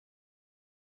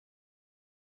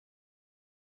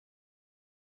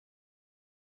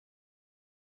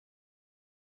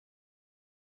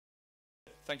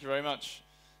Thank you very much.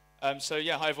 So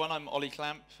yeah, hi everyone, I'm Ollie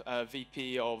Clamp,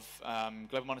 VP of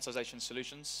Global Monetization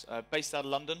Solutions, based out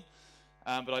of London,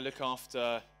 but I look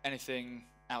after anything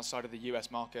outside of the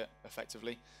US market,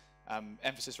 effectively.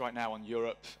 Emphasis right now on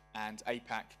Europe and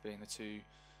APAC being the two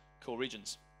core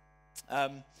regions.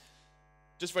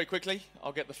 Just very quickly,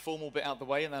 I'll get the formal bit out of the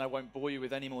way and then I won't bore you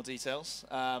with any more details.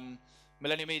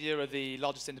 Millennial Media are the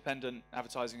largest independent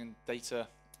advertising and data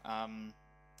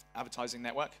advertising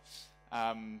network,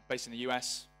 based in the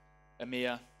US,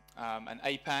 EMEA, and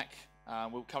APAC.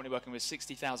 We're currently working with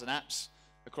 60,000 apps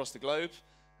across the globe,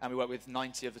 and we work with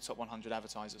 90 of the top 100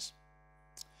 advertisers.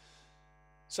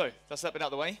 So that's that bit out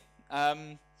of the way.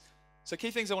 So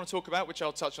key things I want to talk about, which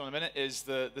I'll touch on in a minute, is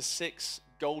the 6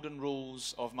 golden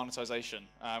rules of monetization.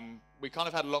 We kind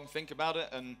of had a long think about it,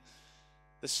 and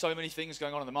there's so many things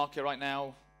going on in the market right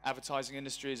now. Advertising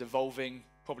industry is evolving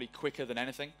probably quicker than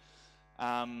anything.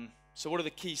 So what are the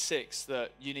key 6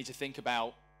 that you need to think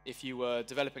about if you were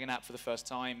developing an app for the first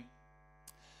time?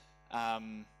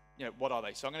 What are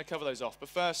they? So I'm going to cover those off. But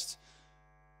first,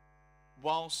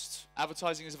 whilst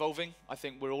advertising is evolving, I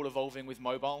think we're all evolving with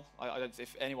mobile.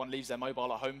 If anyone leaves their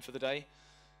mobile at home for the day,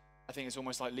 I think it's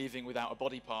almost like leaving without a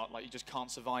body part. Like you just can't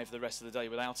survive the rest of the day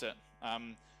without it. So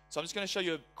I'm just going to show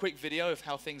you a quick video of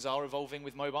how things are evolving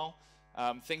with mobile.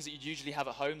 Things that you usually have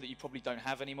at home that you probably don't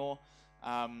have anymore.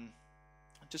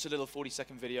 Just a little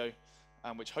 40-second video,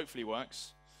 which hopefully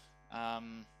works,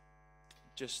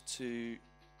 just to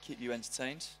keep you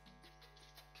entertained.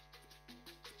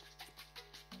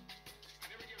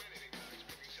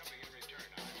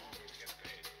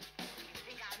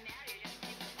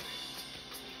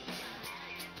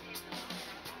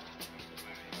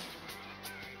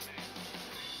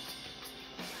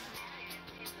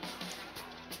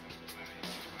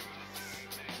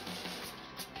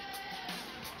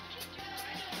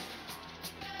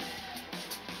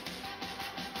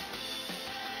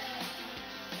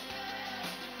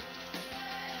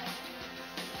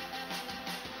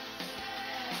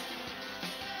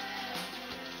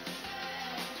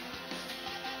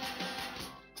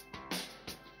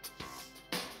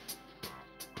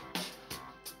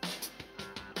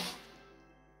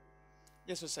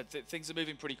 Yes, as I said, things are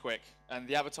moving pretty quick, and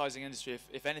the advertising industry,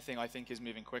 if anything, I think is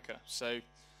moving quicker. So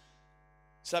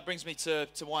that brings me to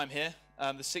why I'm here.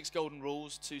 The 6 golden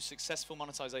rules to successful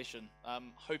monetization.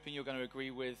 Hoping you're going to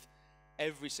agree with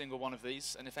every single one of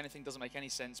these, and if anything doesn't make any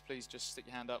sense, please just stick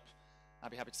your hand up. I'll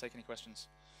be happy to take any questions.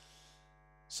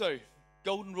 So,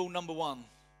 golden rule number 1,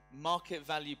 market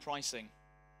value pricing.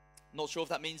 Not sure if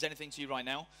that means anything to you right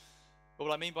now, but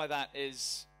what I mean by that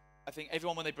is I think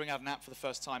everyone, when they bring out an app for the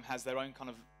first time, has their own kind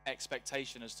of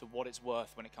expectation as to what it's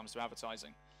worth when it comes to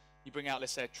advertising. You bring out,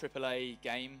 let's say, a AAA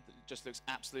game that just looks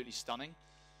absolutely stunning.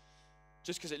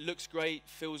 Just because it looks great,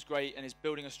 feels great, and is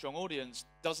building a strong audience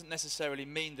doesn't necessarily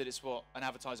mean that it's what an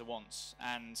advertiser wants.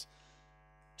 And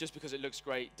just because it looks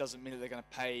great doesn't mean that they're going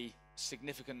to pay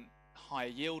significant higher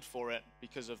yield for it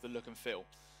because of the look and feel.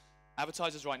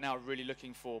 Advertisers right now are really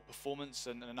looking for performance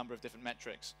and a number of different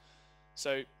metrics.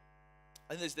 So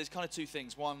I think there's kind of 2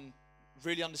 things. One,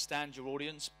 really understand your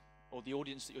audience, or the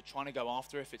audience that you're trying to go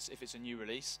after if it's a new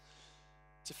release,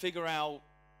 to figure out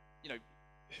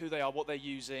who they are, what they're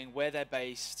using, where they're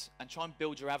based, and try and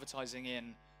build your advertising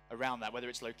in around that, whether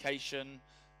it's location,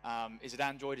 is it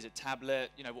Android, is it tablet,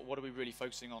 what are we really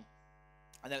focusing on?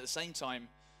 And then at the same time,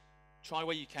 try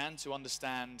where you can to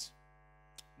understand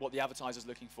what the advertiser's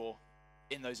looking for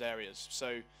in those areas.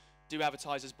 So do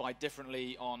advertisers buy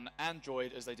differently on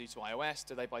Android as they do to iOS?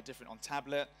 Do they buy different on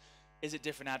tablet? Is it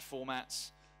different ad formats?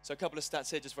 So a couple of stats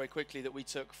here just very quickly that we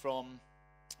took from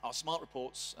our smart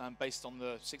reports based on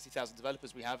the 60,000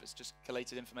 developers we have. It's just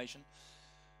collated information.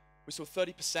 We saw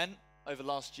 30% over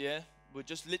last year. We're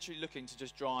just literally looking to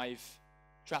just drive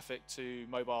traffic to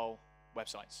mobile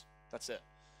websites. That's it.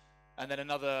 And then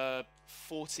another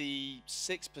 46%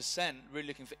 really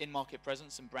looking for in-market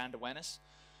presence and brand awareness.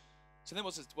 So then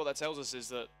what that tells us is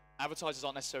that advertisers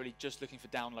aren't necessarily just looking for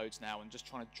downloads now and just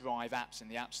trying to drive apps in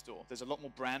the App Store. There's a lot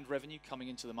more brand revenue coming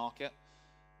into the market,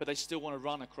 but they still want to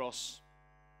run across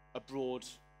a broad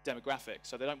demographic.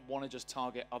 So they don't want to just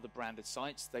target other branded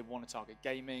sites. They want to target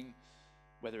gaming,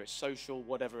 whether it's social,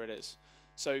 whatever it is.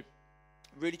 So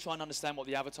really try and understand what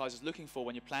the advertiser's looking for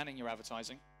when you're planning your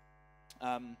advertising.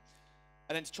 And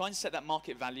then to try and set that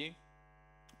market value,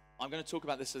 I'm going to talk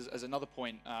about this as another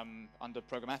point under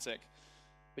programmatic,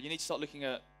 but you need to start looking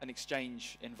at an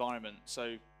exchange environment.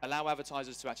 So allow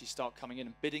advertisers to actually start coming in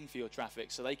and bidding for your traffic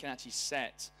so they can actually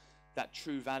set that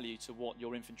true value to what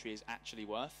your inventory is actually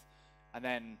worth. And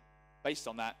then based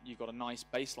on that, you've got a nice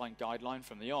baseline guideline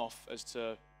from the off as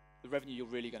to the revenue you're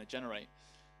really going to generate.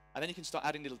 And then you can start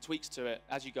adding little tweaks to it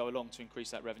as you go along to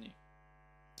increase that revenue.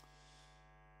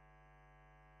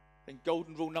 Then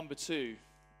golden rule number 2,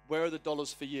 where are the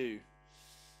dollars for you?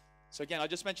 So again, I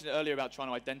just mentioned it earlier about trying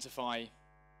to identify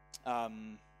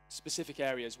specific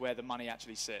areas where the money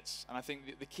actually sits. And I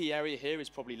think the key area here is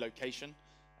probably location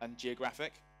and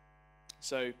geographic.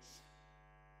 So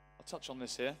I'll touch on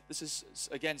this here. This is,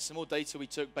 again, some more data we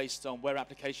took based on where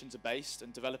applications are based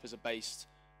and developers are based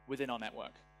within our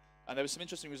network. And there were some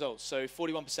interesting results. So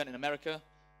 41% in America,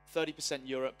 30%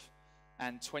 Europe,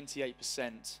 and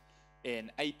 28%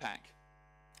 in APAC.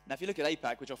 Now, if you look at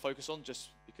APAC, which I'll focus on just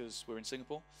because we're in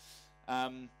Singapore,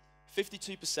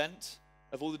 52%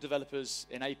 of all the developers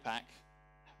in APAC,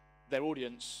 their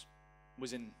audience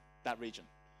was in that region.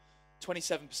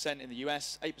 27% in the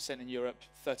US, 8% in Europe,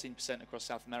 13% across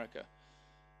South America.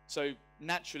 So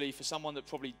naturally, for someone that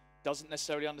probably doesn't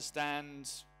necessarily understand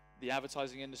the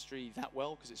advertising industry that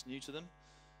well because it's new to them,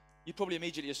 you'd probably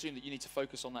immediately assume that you need to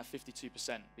focus on that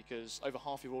 52% because over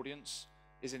half your audience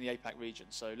is in the APAC region.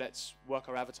 So let's work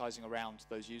our advertising around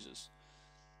those users.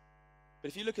 But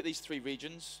if you look at these 3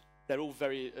 regions, they're all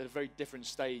at a very different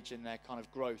stage in their kind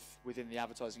of growth within the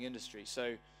advertising industry.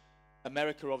 So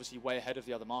America obviously way ahead of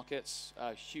the other markets.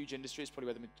 Huge industry. It's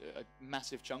probably where a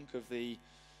massive chunk of the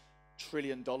 $1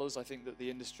 trillion I think that the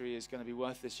industry is going to be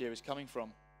worth this year is coming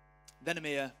from. Then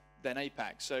EMEA, then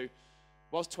APAC. So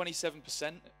whilst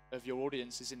 27% of your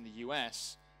audience is in the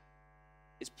US,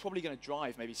 it's probably going to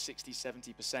drive maybe 60,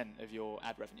 70% of your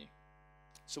ad revenue.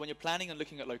 So when you're planning and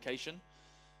looking at location,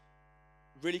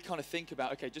 really kind of think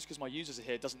about, okay, just because my users are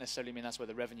here doesn't necessarily mean that's where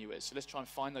the revenue is. So let's try and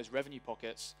find those revenue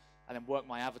pockets and then work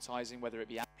my advertising, whether it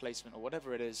be ad placement or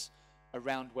whatever it is,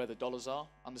 around where the dollars are.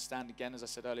 Understand, again, as I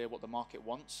said earlier, what the market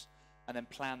wants, and then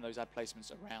plan those ad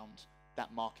placements around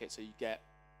that market so you get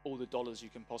all the dollars you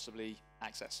can possibly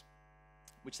access,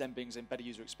 which then brings in better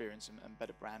user experience and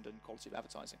better brand and quality of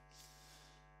advertising.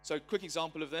 So quick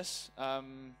example of this.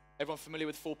 Everyone familiar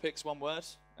with 4 Picks, 1 Word?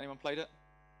 Anyone played it?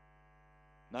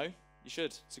 No? You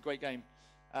should. It's a great game.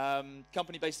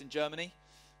 Company based in Germany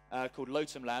called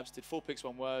Lotum Labs did 4 Picks,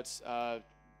 1 Word. I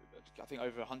think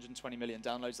over 120 million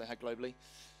downloads they had globally.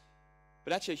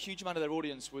 But actually a huge amount of their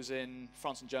audience was in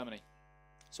France and Germany.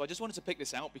 So I just wanted to pick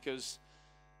this out because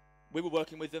we were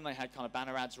working with them. They had kind of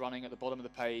banner ads running at the bottom of the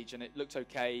page and it looked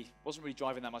okay. Wasn't really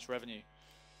driving that much revenue.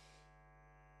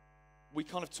 We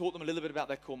kind of taught them a little bit about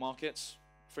their core markets.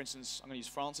 For instance, I'm going to use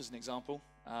France as an example.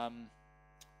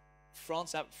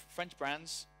 French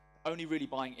brands only really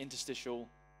buying interstitial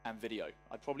and video.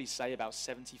 I'd probably say about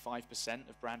 75%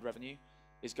 of brand revenue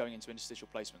is going into interstitial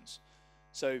placements.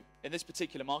 So in this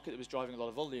particular market that was driving a lot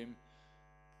of volume,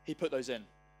 he put those in.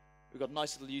 We've got a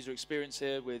nice little user experience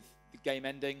here with the game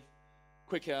ending,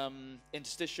 quick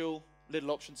interstitial,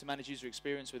 little option to manage user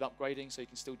experience with upgrading so you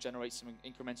can still generate some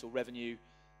incremental revenue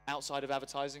outside of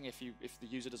advertising if the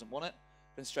user doesn't want it,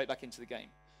 then straight back into the game.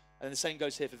 And then the same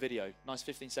goes here for video. Nice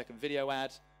 15-second video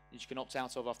ad that you can opt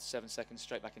out of after 7 seconds,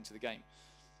 straight back into the game.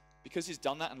 Because he's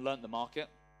done that and learnt the market,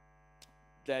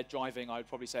 they're driving, I would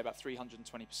probably say, about 320%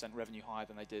 revenue higher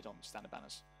than they did on standard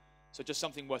banners. So just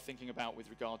something worth thinking about with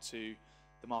regard to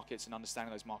the markets and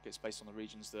understanding those markets based on the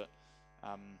regions that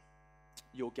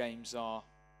your games are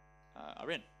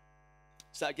in.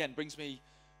 So that, again, brings me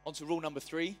onto rule number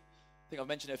 3. I think I've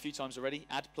mentioned it a few times already,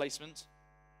 ad placement.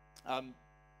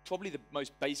 Probably the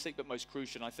most basic but most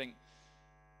crucial. I think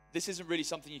this isn't really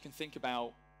something you can think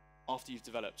about after you've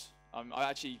developed. I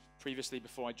actually, previously,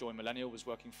 before I joined Millennial, was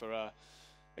working for a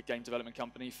game development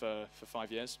company for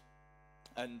 5 years.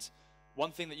 And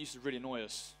one thing that used to really annoy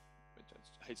us,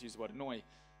 I hate to use the word annoy,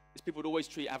 is people would always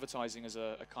treat advertising as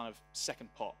a kind of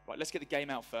second pot. Right, let's get the game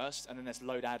out first, and then let's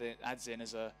load ads in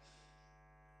as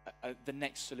the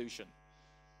next solution.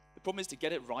 The problem is, to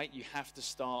get it right, you have to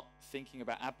start thinking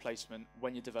about ad placement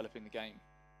when you're developing the game.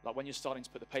 Like when you're starting to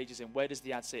put the pages in, where does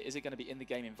the ad sit? Is it going to be in the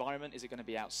game environment? Is it going to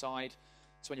be outside?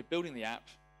 So when you're building the app,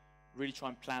 really try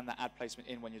and plan that ad placement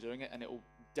in when you're doing it, and it will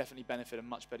definitely benefit a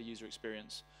much better user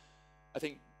experience. I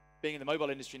think being in the mobile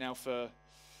industry now for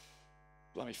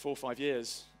 4 or 5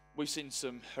 years, we've seen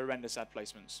some horrendous ad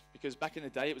placements, because back in the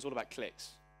day, it was all about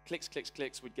clicks. Clicks, clicks,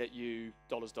 clicks would get you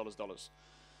dollars, dollars, dollars.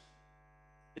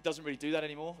 It doesn't really do that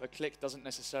anymore. A click doesn't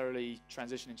necessarily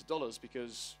transition into dollars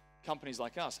because companies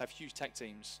like us have huge tech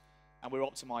teams and we're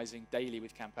optimizing daily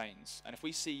with campaigns. And if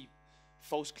we see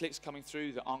false clicks coming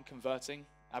through that aren't converting,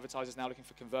 advertisers now looking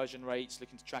for conversion rates,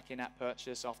 looking to track in-app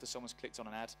purchase after someone's clicked on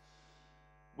an ad,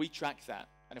 we track that.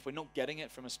 And if we're not getting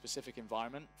it from a specific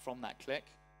environment from that click,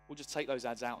 we'll just take those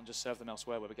ads out and just serve them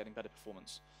elsewhere where we're getting better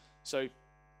performance. So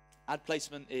ad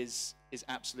placement is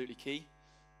absolutely key.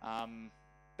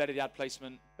 better the ad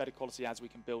placement, better quality ads we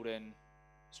can build in,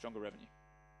 stronger revenue.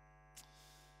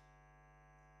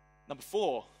 Number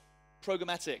 4,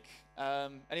 programmatic.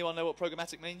 Anyone know what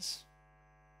programmatic means?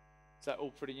 Is that all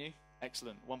pretty new?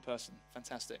 Excellent, one person,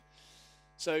 fantastic.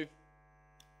 So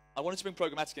I wanted to bring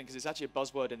programmatic in because it's actually a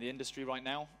buzzword in the industry right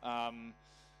now.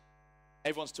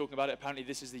 Everyone's talking about it. Apparently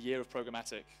this is the year of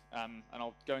programmatic, and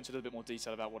I'll go into a little bit more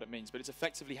detail about what it means, but it's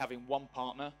effectively having one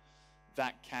partner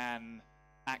that can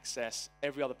access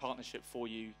every other partnership for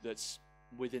you that's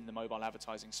within the mobile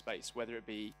advertising space, whether it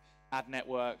be ad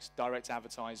networks, direct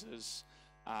advertisers,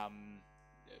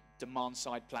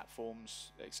 demand-side platforms,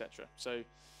 etc. So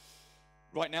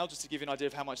right now, just to give you an idea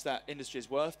of how much that industry is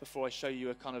worth, before I show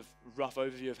you a kind of rough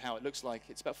overview of how it looks like,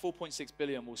 it's about 4.6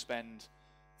 billion we'll spend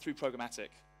through programmatic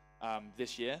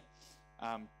this year.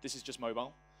 This is just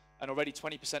mobile. And already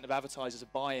 20% of advertisers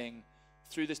are buying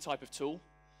through this type of tool,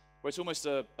 where it's almost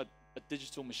a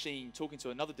digital machine talking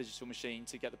to another digital machine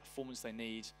to get the performance they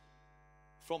need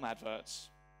from adverts.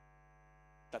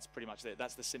 That's pretty much it.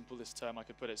 That's the simplest term I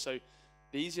could put it. So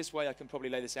the easiest way I can probably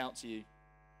lay this out to you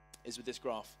is with this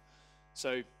graph.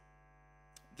 So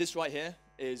this right here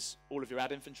is all of your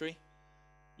ad inventory.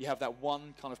 You have that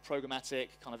one kind of programmatic,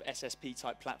 kind of SSP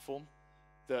type platform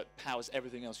that powers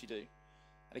everything else you do.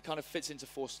 And it kind of fits into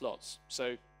 4 slots.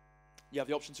 So you have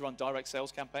the option to run direct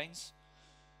sales campaigns.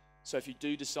 So if you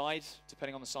do decide,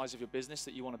 depending on the size of your business,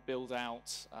 that you want to build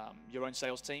out your own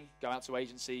sales team, go out to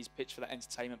agencies, pitch for that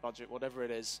entertainment budget, whatever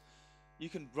it is, you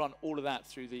can run all of that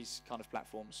through these kind of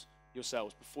platforms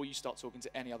yourselves before you start talking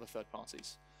to any other third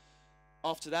parties.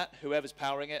 After that, whoever's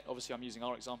powering it, obviously I'm using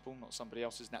our example, not somebody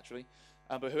else's naturally,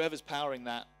 but whoever's powering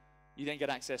that, you then get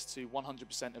access to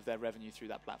 100% of their revenue through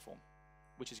that platform,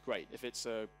 which is great. If it's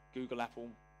a Google, Apple,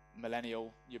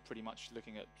 Millennial, you're pretty much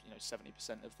looking at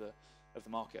 70% of the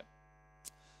market.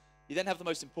 You then have the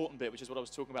most important bit, which is what I was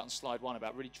talking about on slide 1,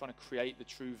 about really trying to create the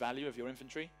true value of your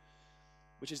inventory,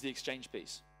 which is the exchange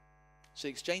piece. So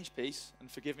the exchange piece,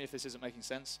 and forgive me if this isn't making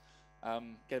sense,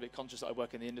 get a bit conscious that I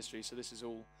work in the industry, so this is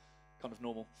all kind of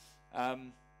normal.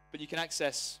 But you can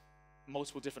access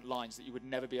multiple different lines that you would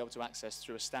never be able to access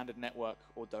through a standard network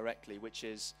or directly, which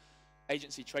is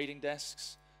agency trading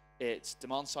desks, it's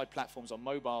demand-side platforms on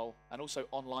mobile, and also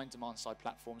online demand-side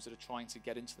platforms that are trying to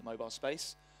get into the mobile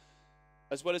space,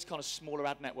 as well as kind of smaller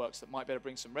ad networks that might be able to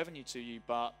bring some revenue to you,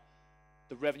 but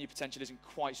the revenue potential isn't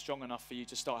quite strong enough for you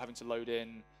to start having to load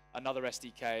in another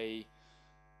SDK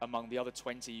among the other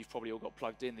 20 you've probably all got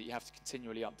plugged in that you have to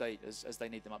continually update as they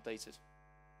need them updated.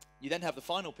 You then have the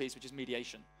final piece, which is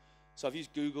mediation. So I've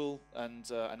used Google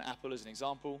and Apple as an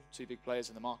example, 2 big players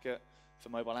in the market for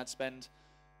mobile ad spend.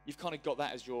 You've kind of got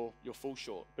that as your full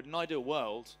short. But in an ideal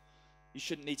world, you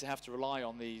shouldn't need to have to rely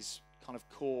on these kind of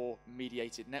core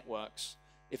mediated networks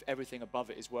if everything above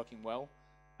it is working well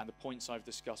and the points I've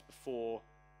discussed before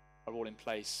are all in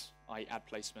place, i.e. ad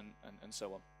placement and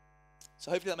so on. So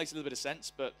hopefully that makes a little bit of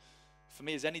sense, but for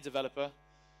me as any developer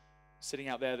sitting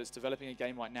out there that's developing a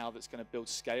game right now that's going to build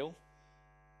scale,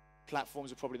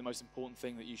 platforms are probably the most important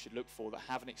thing that you should look for that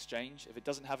have an exchange. If it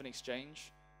doesn't have an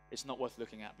exchange, it's not worth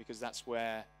looking at because that's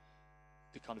where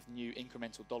the kind of new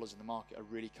incremental dollars in the market are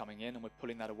really coming in, and we're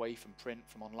pulling that away from print,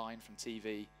 from online, from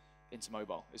TV into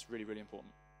mobile. It's really, really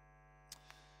important.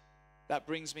 That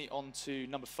brings me on to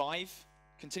number 5,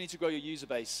 continue to grow your user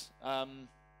base.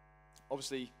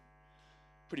 Obviously,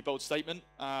 pretty bold statement.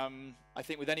 I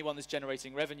think with anyone that's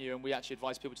generating revenue, and we actually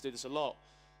advise people to do this a lot,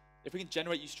 if we can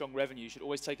generate you strong revenue, you should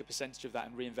always take a percentage of that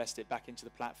and reinvest it back into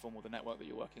the platform or the network that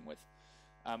you're working with.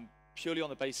 Purely on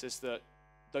the basis that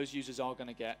those users are going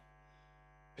to get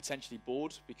potentially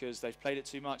bored because they've played it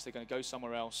too much, they're going to go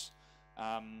somewhere else.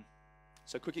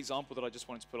 So a quick example that I just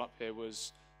wanted to pull up here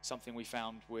was something we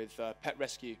found with Pet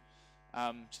Rescue.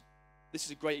 This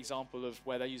is a great example of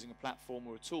where they're using a platform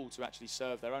or a tool to actually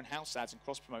serve their own house ads and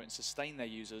cross-promote and sustain their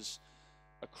users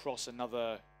across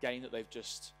another game that they've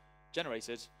just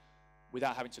generated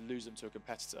without having to lose them to a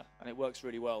competitor. And it works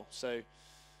really well. So,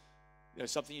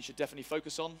 something you should definitely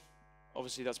focus on.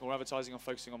 Obviously, that's more advertising. I'm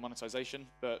focusing on monetization,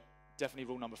 but definitely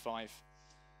rule number 5.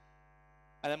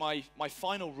 And then my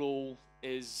final rule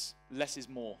is less is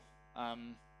more.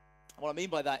 What I mean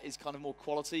by that is kind of more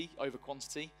quality over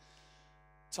quantity.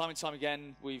 Time and time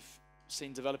again, we've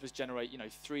seen developers generate,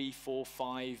 3, 4,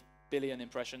 5 billion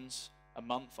impressions a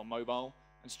month on mobile,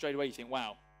 and straight away you think,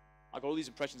 wow, I've got all these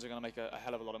impressions that are going to make a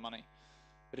hell of a lot of money.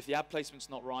 But if the ad placement's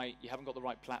not right, you haven't got the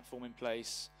right platform in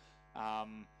place,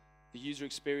 the user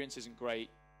experience isn't great,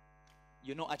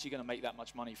 you're not actually going to make that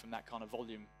much money from that kind of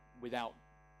volume without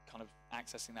kind of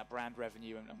accessing that brand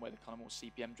revenue and where the kind of more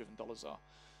CPM-driven dollars are.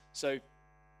 So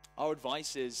our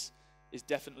advice is is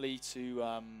definitely to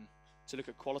look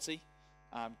at quality,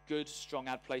 good, strong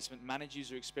ad placement, manage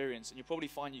user experience, and you'll probably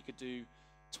find you could do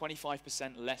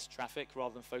 25% less traffic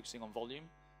rather than focusing on volume,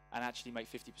 and actually make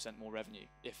 50% more revenue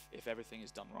if everything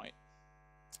is done right.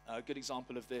 A good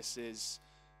example of this is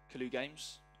Calloo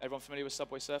Games. Everyone familiar with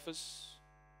Subway Surfers?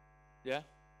 Yeah,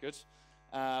 good.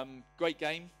 Great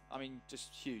game. I mean,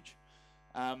 just huge.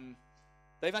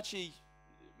 They've actually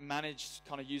managed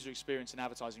kind of user experience and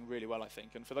advertising really well, I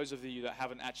think. And for those of you that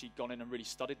haven't actually gone in and really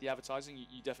studied the advertising,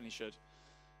 you definitely should.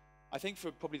 I think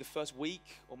for probably the first week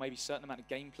or maybe a certain amount of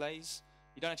gameplays,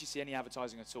 you don't actually see any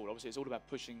advertising at all. Obviously, it's all about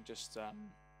pushing just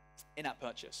in-app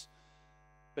purchase.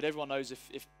 But everyone knows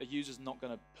if a user's not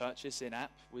going to purchase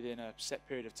in-app within a set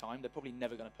period of time, they're probably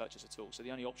never going to purchase at all. So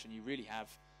the only option you really have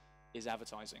is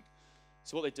advertising.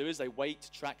 So what they do is they wait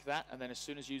to track that, and then as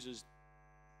soon as users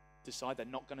decide they're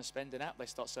not going to spend in-app, they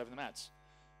start serving them ads.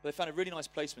 But they found a really nice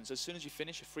placement. So as soon as you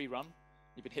finish a free run,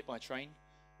 you've been hit by a train,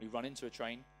 or you run into a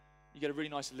train, you get a really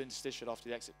nice little interstitial after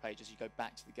the exit page as you go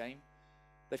back to the game.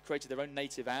 They've created their own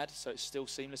native ad, so it's still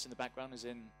seamless in the background, as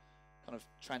in kind of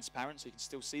transparent, so you can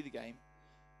still see the game.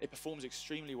 It performs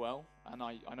extremely well, and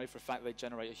I know for a fact they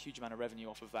generate a huge amount of revenue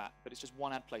off of that, but it's just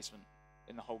one ad placement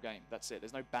in the whole game. That's it.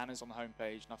 There's no banners on the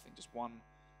homepage, nothing, just one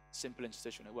simple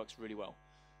interstitial, and it works really well.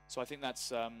 So I think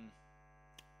that's a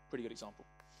pretty good example.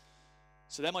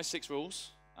 So they're my 6 rules.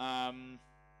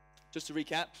 Just to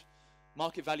recap,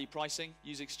 market value pricing,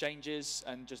 use exchanges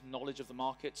and just knowledge of the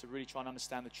market to really try and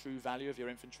understand the true value of your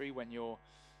inventory when you're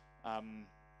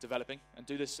developing, and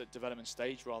do this at development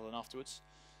stage rather than afterwards.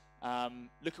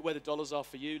 Look at where the dollars are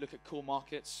for you, look at core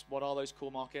markets, what are those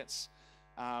core markets?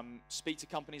 Speak to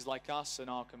companies like us and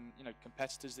our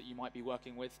competitors that you might be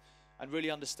working with, and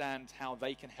really understand how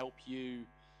they can help you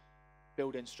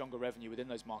build in stronger revenue within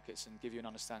those markets and give you an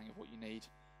understanding of what you need.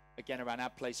 Again, around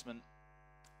ad placement,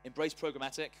 embrace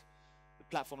programmatic. The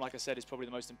platform, like I said, is probably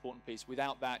the most important piece.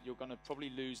 Without that, you're going to probably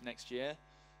lose next year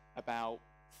about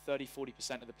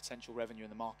 30–40% of the potential revenue in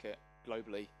the market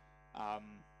globally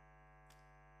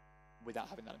without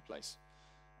having that in place.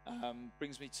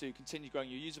 Brings me to continue growing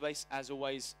your user base, as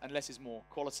always, and less is more.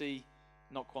 Quality,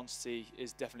 not quantity,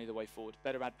 is definitely the way forward.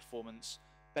 Better ad performance,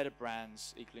 better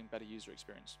brands, equaling better user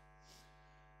experience.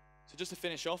 So just to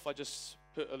finish off, I just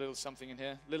put a little something in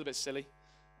here, a little bit silly.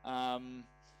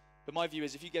 But my view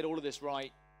is if you get all of this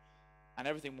right and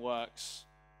everything works,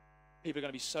 people are going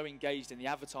to be so engaged in the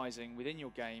advertising within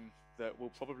your game that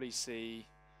we'll probably see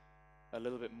a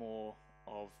little bit more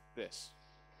of this.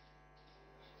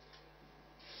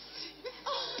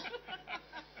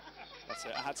 That's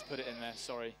it. I had to put it in there.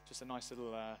 Sorry. Just a nice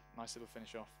little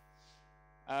finish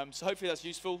off. So hopefully that's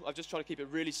useful. I've just tried to keep it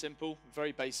really simple,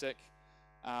 very basic,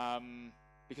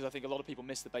 because I think a lot of people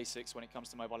miss the basics when it comes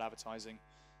to mobile advertising.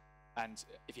 And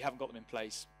if you haven't got them in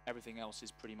place, everything else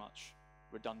is pretty much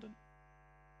redundant.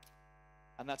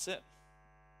 And that's it.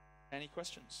 Any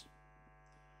questions?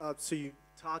 So you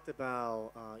talked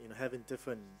about having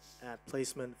different ad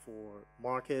placement for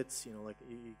markets. Like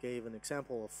you gave an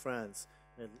example of France,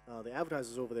 and the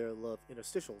advertisers over there love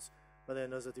interstitials. But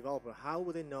then as a developer, how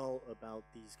would they know about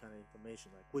these kind of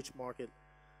information? Like which market,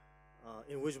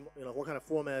 in which what kind of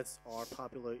formats are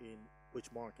popular in which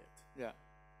market? Yeah,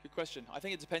 good question. I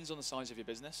think it depends on the size of your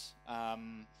business.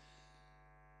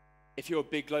 If you're a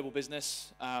big global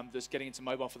business that's getting into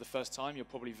mobile for the first time, you're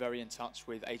probably very in touch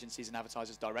with agencies and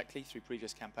advertisers directly through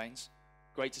previous campaigns.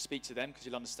 Great to speak to them because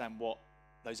you'll understand what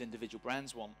those individual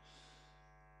brands want.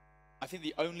 I think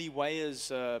the only way as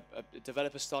a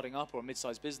developer starting up or a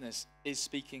mid-sized business is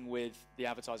speaking with the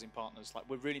advertising partners. Like,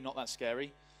 we're really not that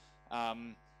scary.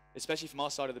 Especially from our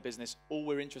side of the business, all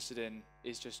we're interested in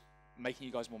is just making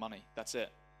you guys more money. That's it.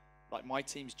 Like, my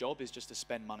team's job is just to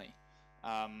spend money.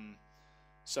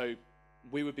 So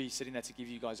we would be sitting there to give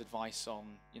you guys advice on,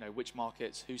 which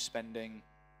markets, who's spending,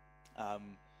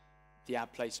 the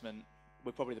ad placement.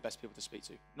 We're probably the best people to speak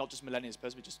to. Not just millennials,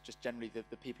 but just generally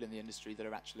the people in the industry that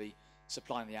are actually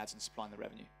supplying the ads and supplying the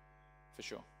revenue, for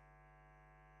sure.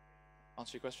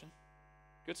 Answer your question?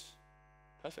 Good.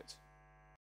 Perfect.